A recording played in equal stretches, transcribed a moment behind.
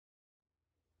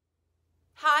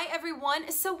Hi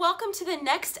everyone, so welcome to the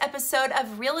next episode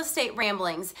of Real Estate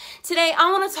Ramblings. Today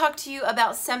I want to talk to you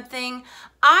about something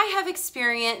I have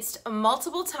experienced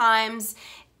multiple times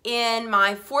in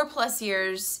my 4+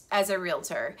 years as a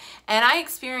realtor. And I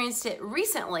experienced it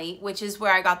recently, which is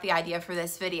where I got the idea for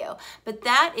this video. But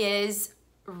that is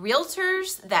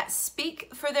realtors that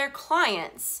speak for their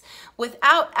clients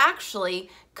without actually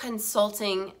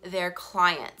consulting their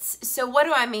clients. So what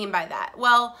do I mean by that?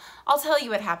 Well, I'll tell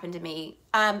you what happened to me.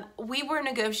 We were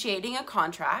negotiating a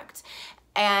contract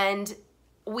and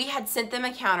we had sent them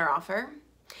a counteroffer,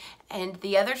 and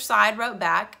the other side wrote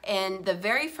back, and the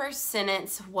very first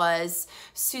sentence was,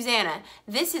 "Susanna,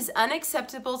 this is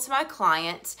unacceptable to my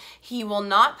client. He will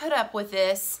not put up with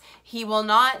this. He will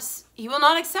not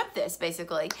accept this,"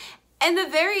 basically. And the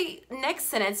very next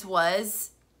sentence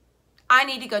was, "I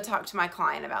need to go talk to my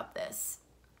client about this."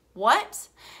 What?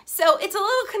 So it's a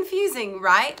little confusing,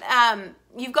 right?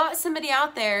 You've got somebody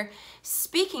out there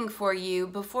speaking for you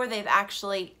before they've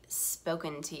actually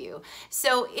spoken to you.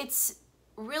 So it's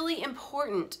really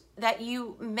important that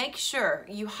you make sure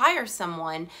you hire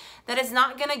someone that is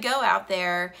not going to go out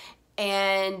there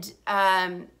and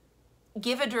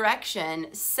give a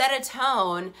direction, set a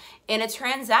tone in a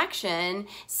transaction,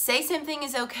 say something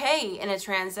is okay in a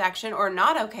transaction or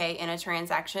not okay in a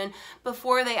transaction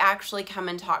before they actually come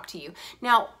and talk to you.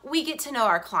 Now, we get to know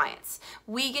our clients.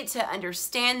 We get to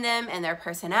understand them and their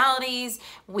personalities.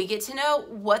 We get to know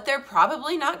what they're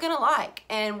probably not going to like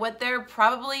and what they're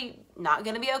probably not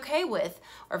going to be okay with,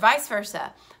 or vice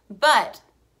versa. But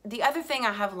the other thing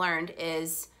I have learned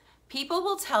is people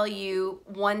will tell you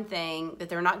one thing, that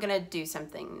they're not going to do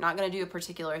something, not going to do a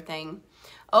particular thing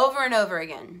over and over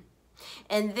again.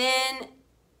 And then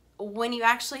when you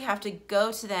actually have to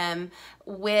go to them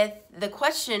with the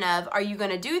question of, are you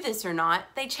going to do this or not?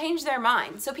 They change their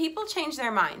mind. So people change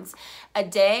their minds. A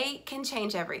day can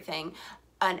change everything.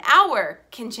 An hour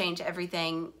can change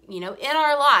everything, in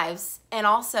our lives and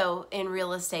also in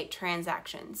real estate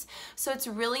transactions. So it's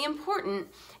really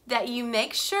important that you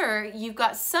make sure you've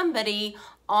got somebody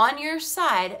on your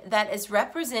side that is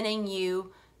representing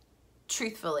you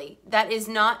truthfully, that is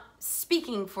not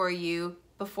speaking for you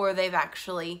before they've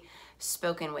actually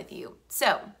spoken with you.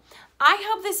 So I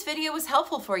hope this video was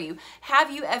helpful for you.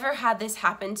 Have you ever had this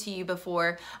happen to you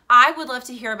before? I would love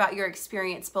to hear about your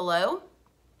experience below.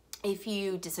 If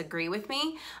you disagree with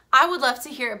me, I would love to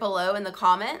hear it below in the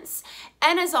comments.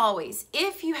 And as always,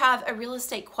 if you have a real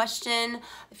estate question,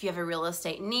 if you have a real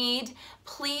estate need,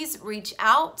 please reach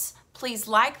out. Please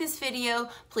like this video.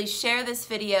 Please share this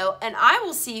video. And I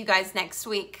will see you guys next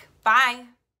week. Bye.